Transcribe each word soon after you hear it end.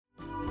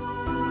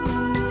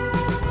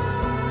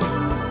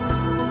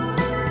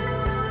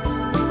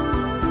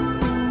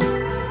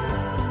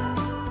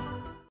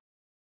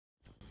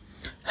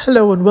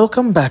Hello and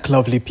welcome back,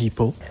 lovely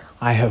people.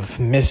 I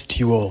have missed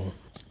you all.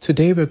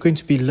 Today we're going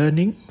to be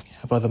learning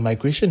about the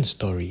migration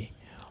story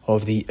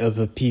of the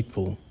Ebe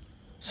people.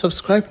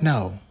 Subscribe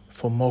now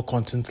for more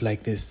content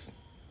like this.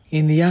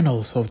 In the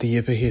annals of the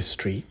Ebe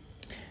history,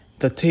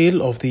 the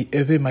tale of the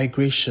Ebe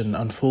migration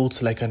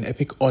unfolds like an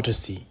epic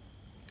Odyssey.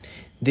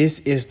 This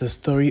is the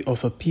story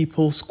of a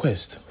people's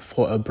quest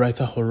for a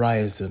brighter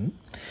horizon,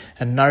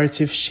 a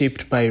narrative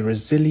shaped by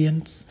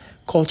resilience,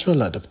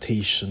 cultural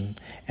adaptation,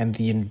 and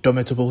the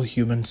indomitable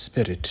human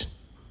spirit.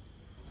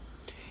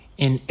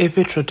 In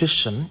Ebe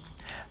tradition,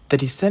 the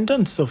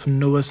descendants of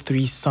Noah's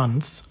three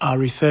sons are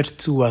referred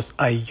to as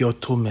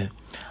Ayotome,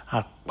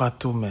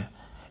 Akpatome,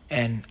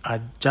 and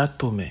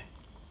Ajatome.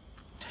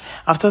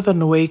 After the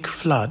Noahic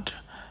flood,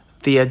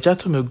 the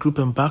Ajatome group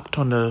embarked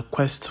on a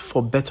quest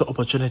for better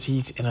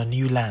opportunities in a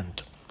new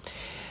land.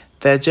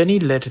 Their journey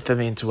led them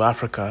into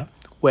Africa,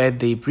 where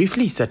they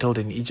briefly settled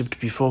in Egypt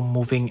before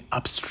moving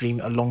upstream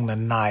along the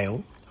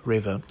Nile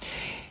River,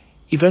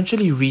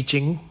 eventually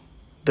reaching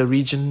the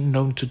region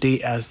known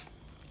today as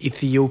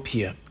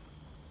Ethiopia.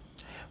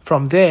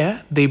 From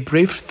there, they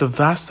braved the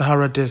vast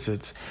Sahara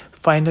Desert,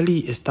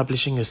 finally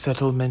establishing a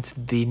settlement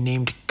they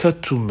named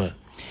Khartoum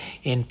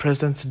in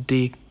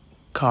present-day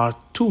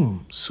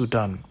Khartoum,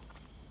 Sudan.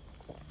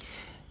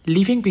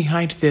 Leaving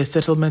behind their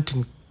settlement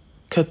in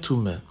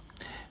Khartoum,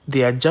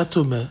 the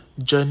Ajatome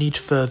journeyed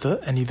further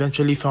and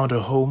eventually found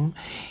a home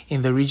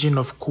in the region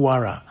of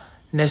Kwara,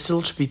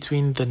 nestled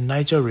between the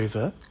Niger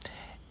River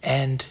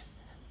and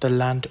the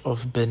land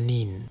of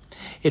Benin.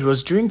 It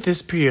was during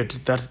this period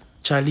that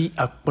Charlie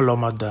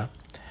Akpolomada,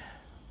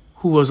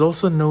 who was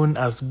also known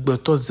as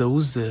Gboto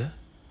Zeuze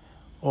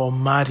or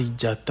Mari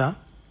Jata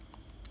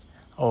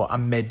or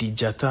Amedi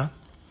Jata,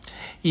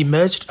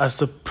 emerged as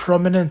a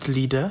prominent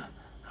leader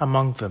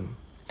among them.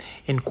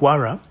 In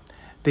Kwara,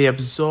 they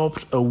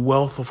absorbed a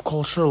wealth of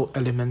cultural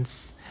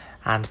elements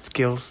and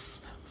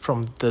skills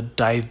from the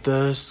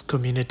diverse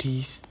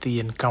communities they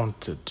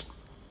encountered.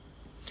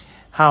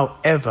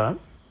 However,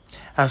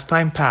 as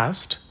time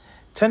passed,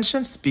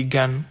 tensions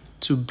began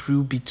to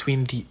brew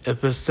between the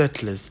Ebe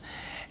settlers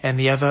and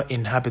the other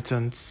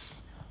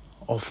inhabitants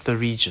of the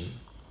region.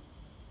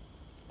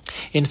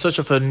 In search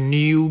of a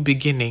new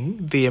beginning,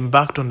 they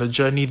embarked on a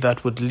journey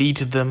that would lead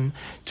them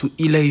to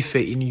Ile-Ife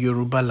in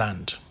Yoruba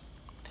land.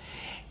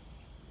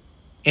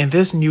 In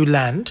this new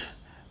land,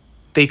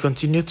 they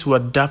continued to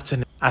adapt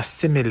and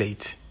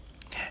assimilate,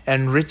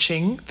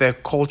 enriching their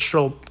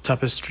cultural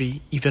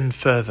tapestry even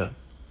further.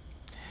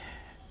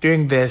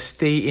 During their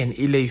stay in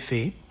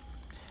Ile-Ife,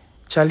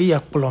 Charlie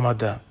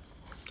Akpolomada,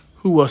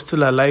 who was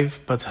still alive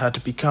but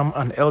had become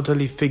an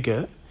elderly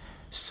figure,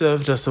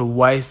 served as a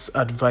wise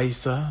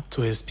advisor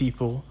to his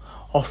people,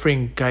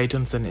 offering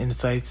guidance and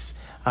insights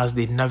as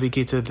they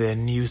navigated their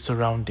new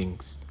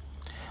surroundings.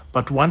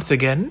 But once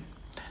again,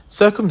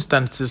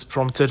 circumstances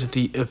prompted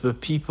the Ebe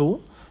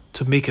people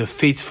to make a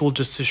fateful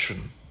decision.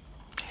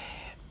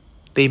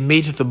 They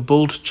made the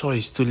bold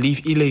choice to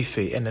leave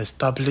Ile-Ife and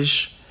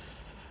establish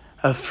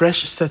a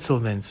fresh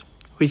settlement,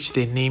 which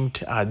they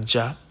named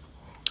Aja,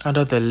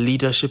 under the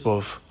leadership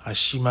of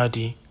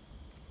Ashimadi.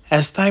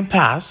 As time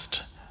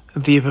passed,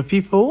 the Ebe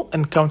people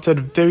encountered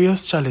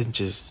various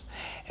challenges,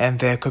 and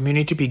their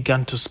community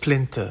began to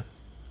splinter.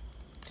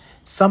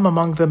 Some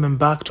among them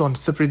embarked on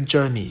separate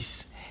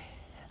journeys.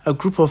 A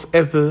group of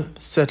Ebe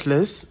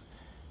settlers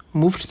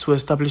moved to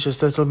establish a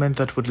settlement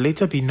that would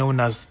later be known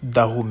as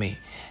Dahomey,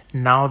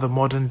 now the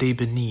modern-day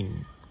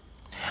Benin.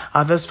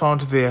 Others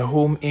found their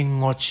home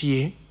in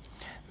Nortsie,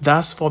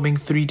 thus forming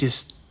three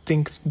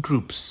distinct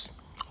groups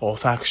or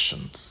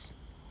factions: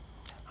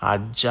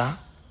 Aja,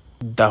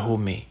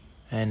 Dahomey,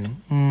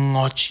 and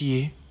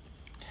Nortsie.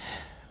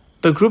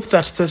 The group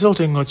that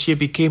settled in Nortsie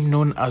became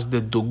known as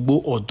the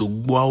Dogbo or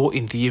Dogboao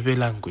in the Ebe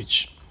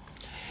language.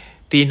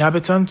 The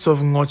inhabitants of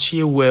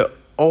Nortsie were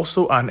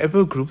also an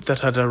Ebe group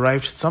that had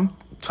arrived some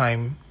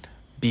time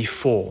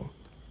before.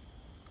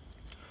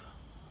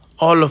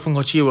 All of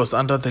Nortsie was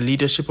under the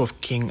leadership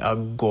of King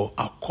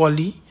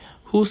Agorkoli,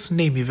 whose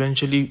name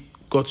eventually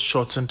got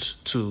shortened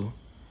to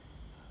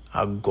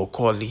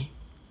Agorkoli.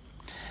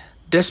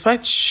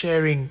 Despite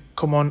sharing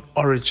common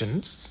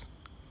origins,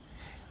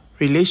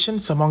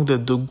 relations among the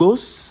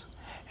Dogbos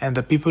and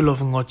the people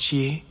of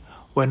Nortsie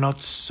were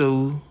not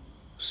so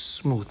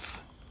smooth.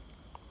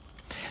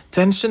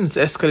 Tensions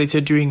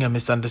escalated during a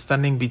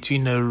misunderstanding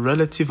between a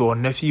relative or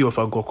nephew of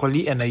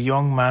Agorkoli and a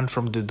young man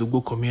from the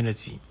Dogbo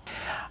community.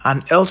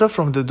 An elder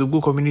from the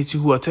Dogbo community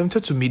who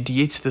attempted to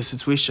mediate the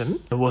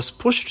situation was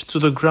pushed to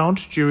the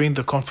ground during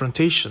the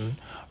confrontation,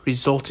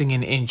 resulting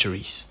in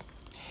injuries.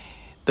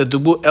 The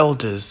Dogbo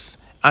elders,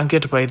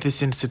 angered by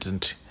this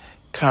incident,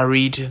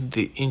 carried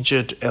the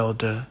injured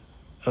elder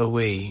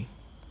away.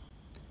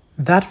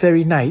 That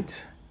very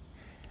night,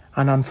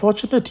 an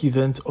unfortunate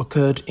event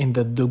occurred in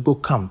the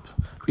Dogbo camp,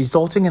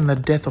 resulting in the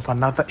death of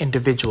another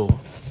individual.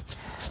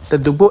 The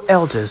Dogbo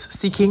elders,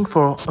 seeking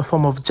for a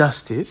form of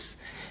justice,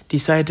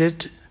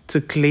 decided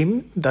to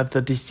claim that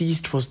the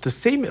deceased was the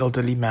same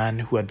elderly man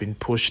who had been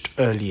pushed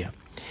earlier.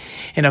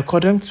 In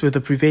accordance with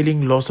the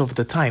prevailing laws of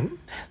the time,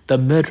 the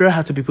murderer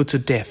had to be put to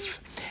death,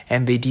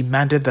 and they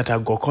demanded that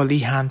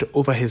Agorkoli hand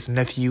over his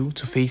nephew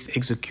to face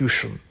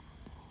execution.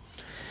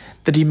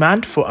 The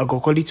demand for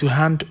Agorkoli to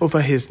hand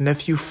over his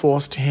nephew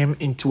forced him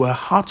into a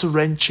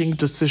heart-wrenching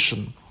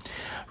decision.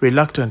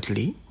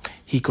 Reluctantly,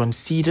 he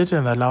conceded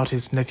and allowed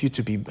his nephew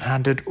to be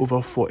handed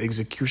over for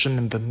execution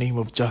in the name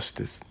of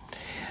justice.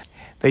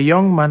 The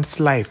young man's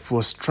life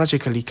was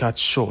tragically cut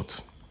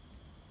short.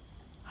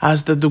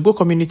 As the Dogbo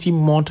community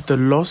mourned the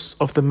loss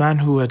of the man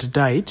who had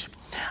died,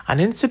 an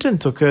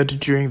incident occurred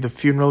during the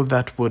funeral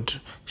that would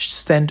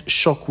send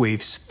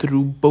shockwaves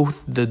through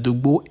both the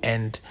Dogbo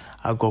and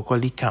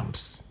Agorkoli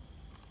camps.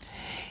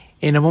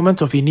 In a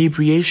moment of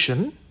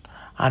inebriation,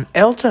 an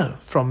elder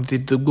from the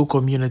Dogbo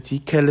community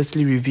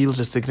carelessly revealed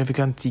a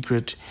significant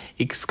secret,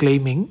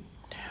 exclaiming,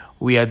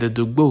 "We are the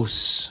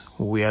Dogbos,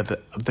 we are the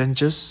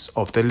avengers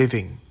of the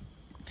living."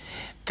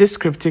 This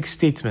cryptic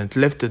statement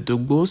left the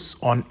Dogbos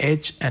on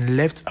edge and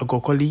left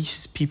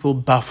Agorkoli's people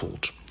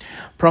baffled,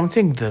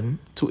 prompting them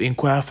to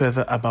inquire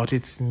further about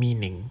its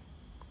meaning.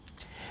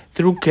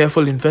 Through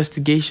careful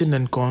investigation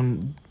and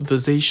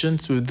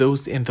conversations with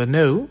those in the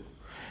know,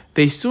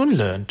 they soon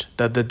learned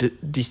that the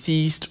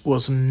deceased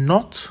was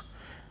not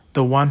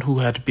the one who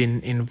had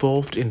been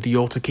involved in the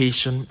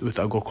altercation with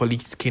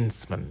Agorkoli's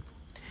kinsman.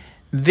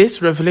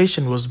 This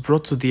revelation was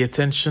brought to the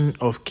attention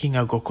of King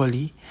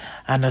Agorkoli,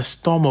 and a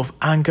storm of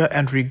anger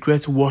and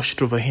regret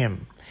washed over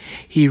him.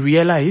 He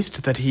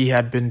realized that he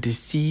had been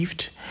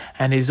deceived,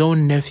 and his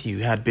own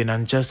nephew had been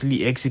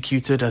unjustly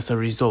executed as a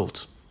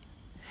result.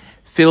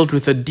 Filled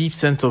with a deep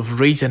sense of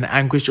rage and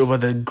anguish over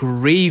the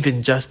grave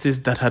injustice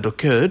that had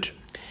occurred,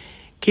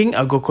 King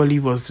Agorkoli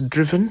was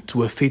driven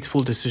to a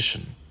fateful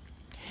decision.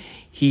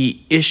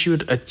 He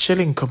issued a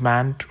chilling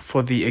command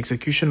for the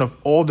execution of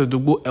all the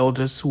Dogbo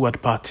elders who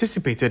had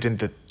participated in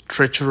the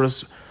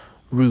treacherous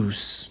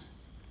ruse.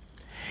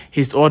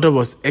 His order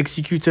was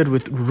executed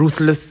with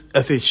ruthless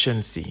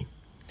efficiency,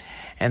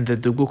 and the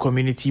Dogbo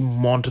community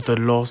mourned the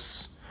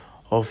loss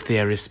of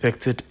their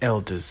respected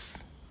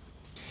elders.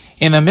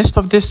 In the midst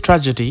of this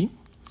tragedy,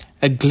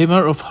 a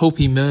glimmer of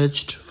hope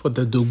emerged for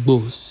the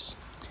Dogbos.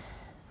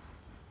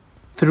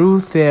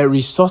 Through their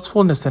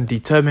resourcefulness and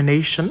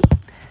determination,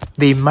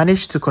 they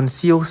managed to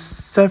conceal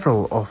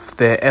several of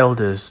their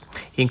elders,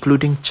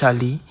 including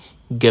Chali,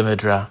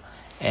 Gemedra,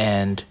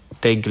 and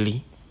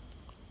Tegli.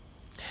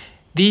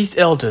 These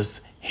elders,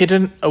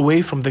 hidden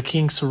away from the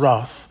king's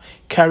wrath,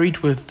 carried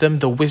with them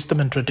the wisdom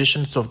and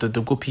traditions of the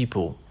Dogbo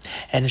people,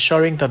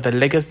 ensuring that the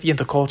legacy and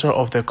the culture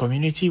of their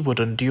community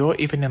would endure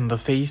even in the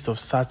face of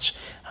such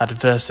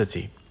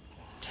adversity.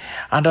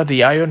 Under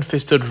the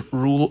iron-fisted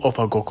rule of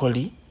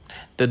Agorkoli,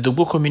 the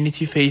Dogbo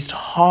community faced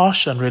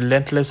harsh and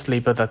relentless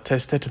labor that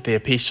tested their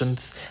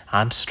patience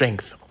and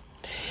strength.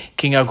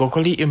 King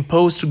Agorkoli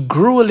imposed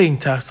grueling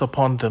tasks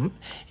upon them,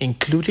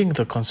 including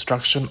the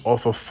construction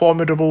of a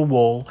formidable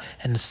wall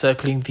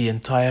encircling the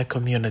entire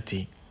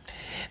community.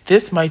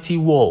 This mighty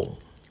wall,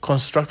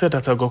 constructed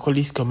at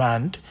Agorkoli's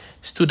command,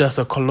 stood as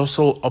a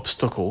colossal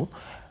obstacle,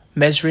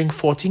 measuring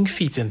 14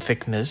 feet in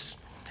thickness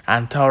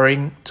and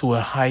towering to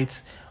a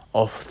height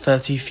of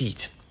 30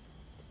 feet.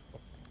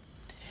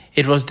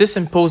 It was this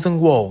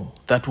imposing wall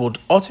that would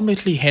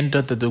ultimately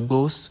hinder the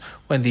Dogbos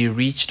when they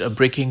reached a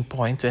breaking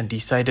point and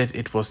decided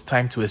it was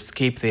time to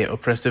escape their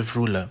oppressive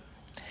ruler.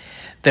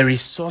 The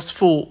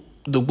resourceful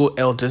Dogbo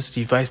elders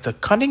devised a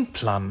cunning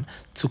plan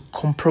to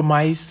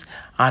compromise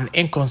an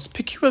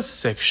inconspicuous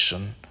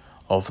section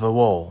of the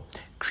wall,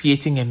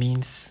 creating a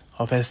means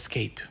of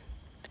escape.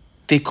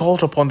 They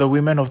called upon the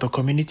women of the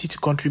community to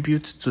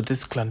contribute to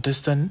this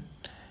clandestine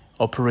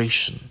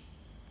operation.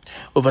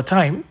 Over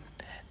time,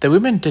 the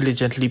women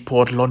diligently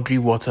poured laundry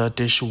water,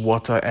 dish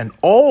water, and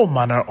all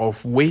manner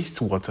of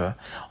wastewater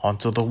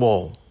onto the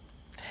wall.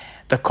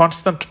 The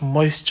constant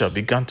moisture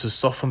began to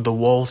soften the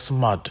wall's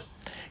mud,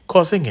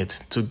 causing it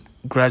to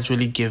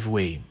gradually give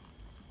way.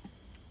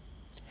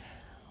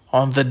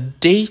 On the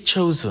day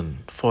chosen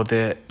for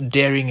their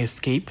daring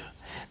escape,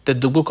 the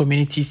Dogbo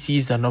community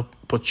seized an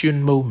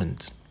opportune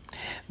moment.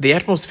 The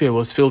atmosphere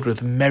was filled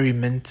with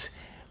merriment,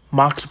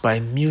 marked by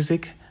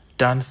music,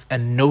 dance,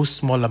 and no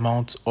small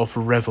amount of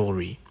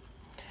revelry.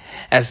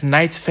 As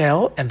night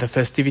fell and the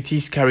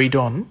festivities carried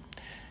on,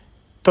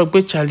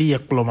 Togbe Chali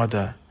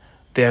Yaklomada,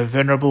 their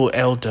venerable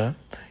elder,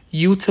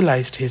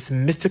 utilized his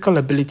mystical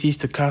abilities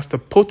to cast a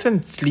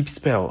potent sleep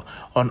spell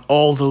on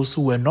all those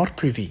who were not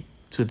privy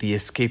to the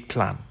escape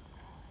plan.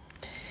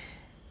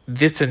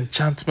 This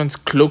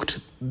enchantment cloaked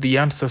the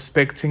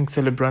unsuspecting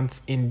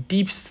celebrants in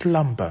deep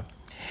slumber,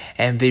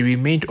 and they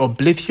remained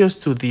oblivious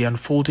to the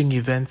unfolding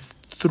events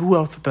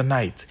throughout the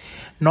night,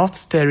 not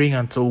stirring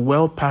until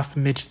well past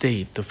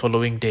midday the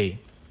following day.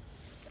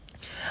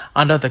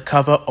 Under the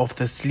cover of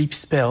the sleep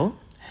spell,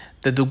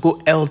 the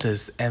Dogbo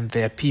elders and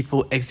their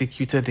people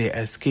executed their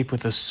escape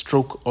with a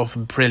stroke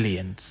of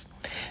brilliance.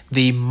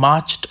 They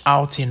marched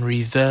out in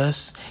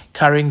reverse,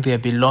 carrying their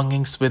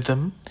belongings with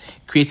them,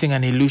 creating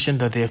an illusion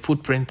that their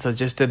footprints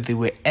suggested they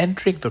were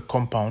entering the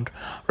compound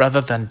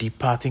rather than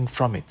departing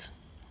from it.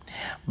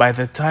 By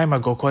the time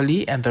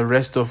Agorkoli and the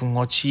rest of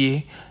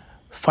Nortsie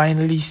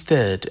finally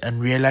stirred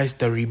and realized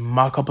the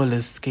remarkable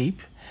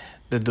escape,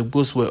 the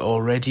Dugbos were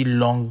already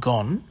long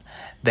gone,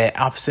 their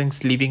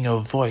absence leaving a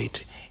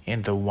void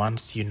in the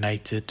once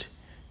united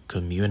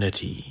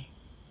community.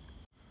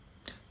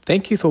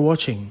 Thank you for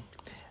watching.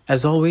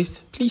 As always,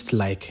 please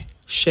like,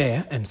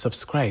 share, and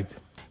subscribe.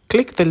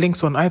 Click the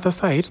links on either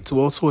side to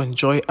also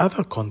enjoy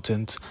other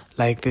content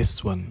like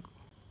this one.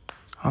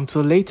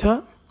 Until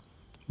later,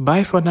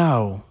 bye for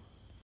now.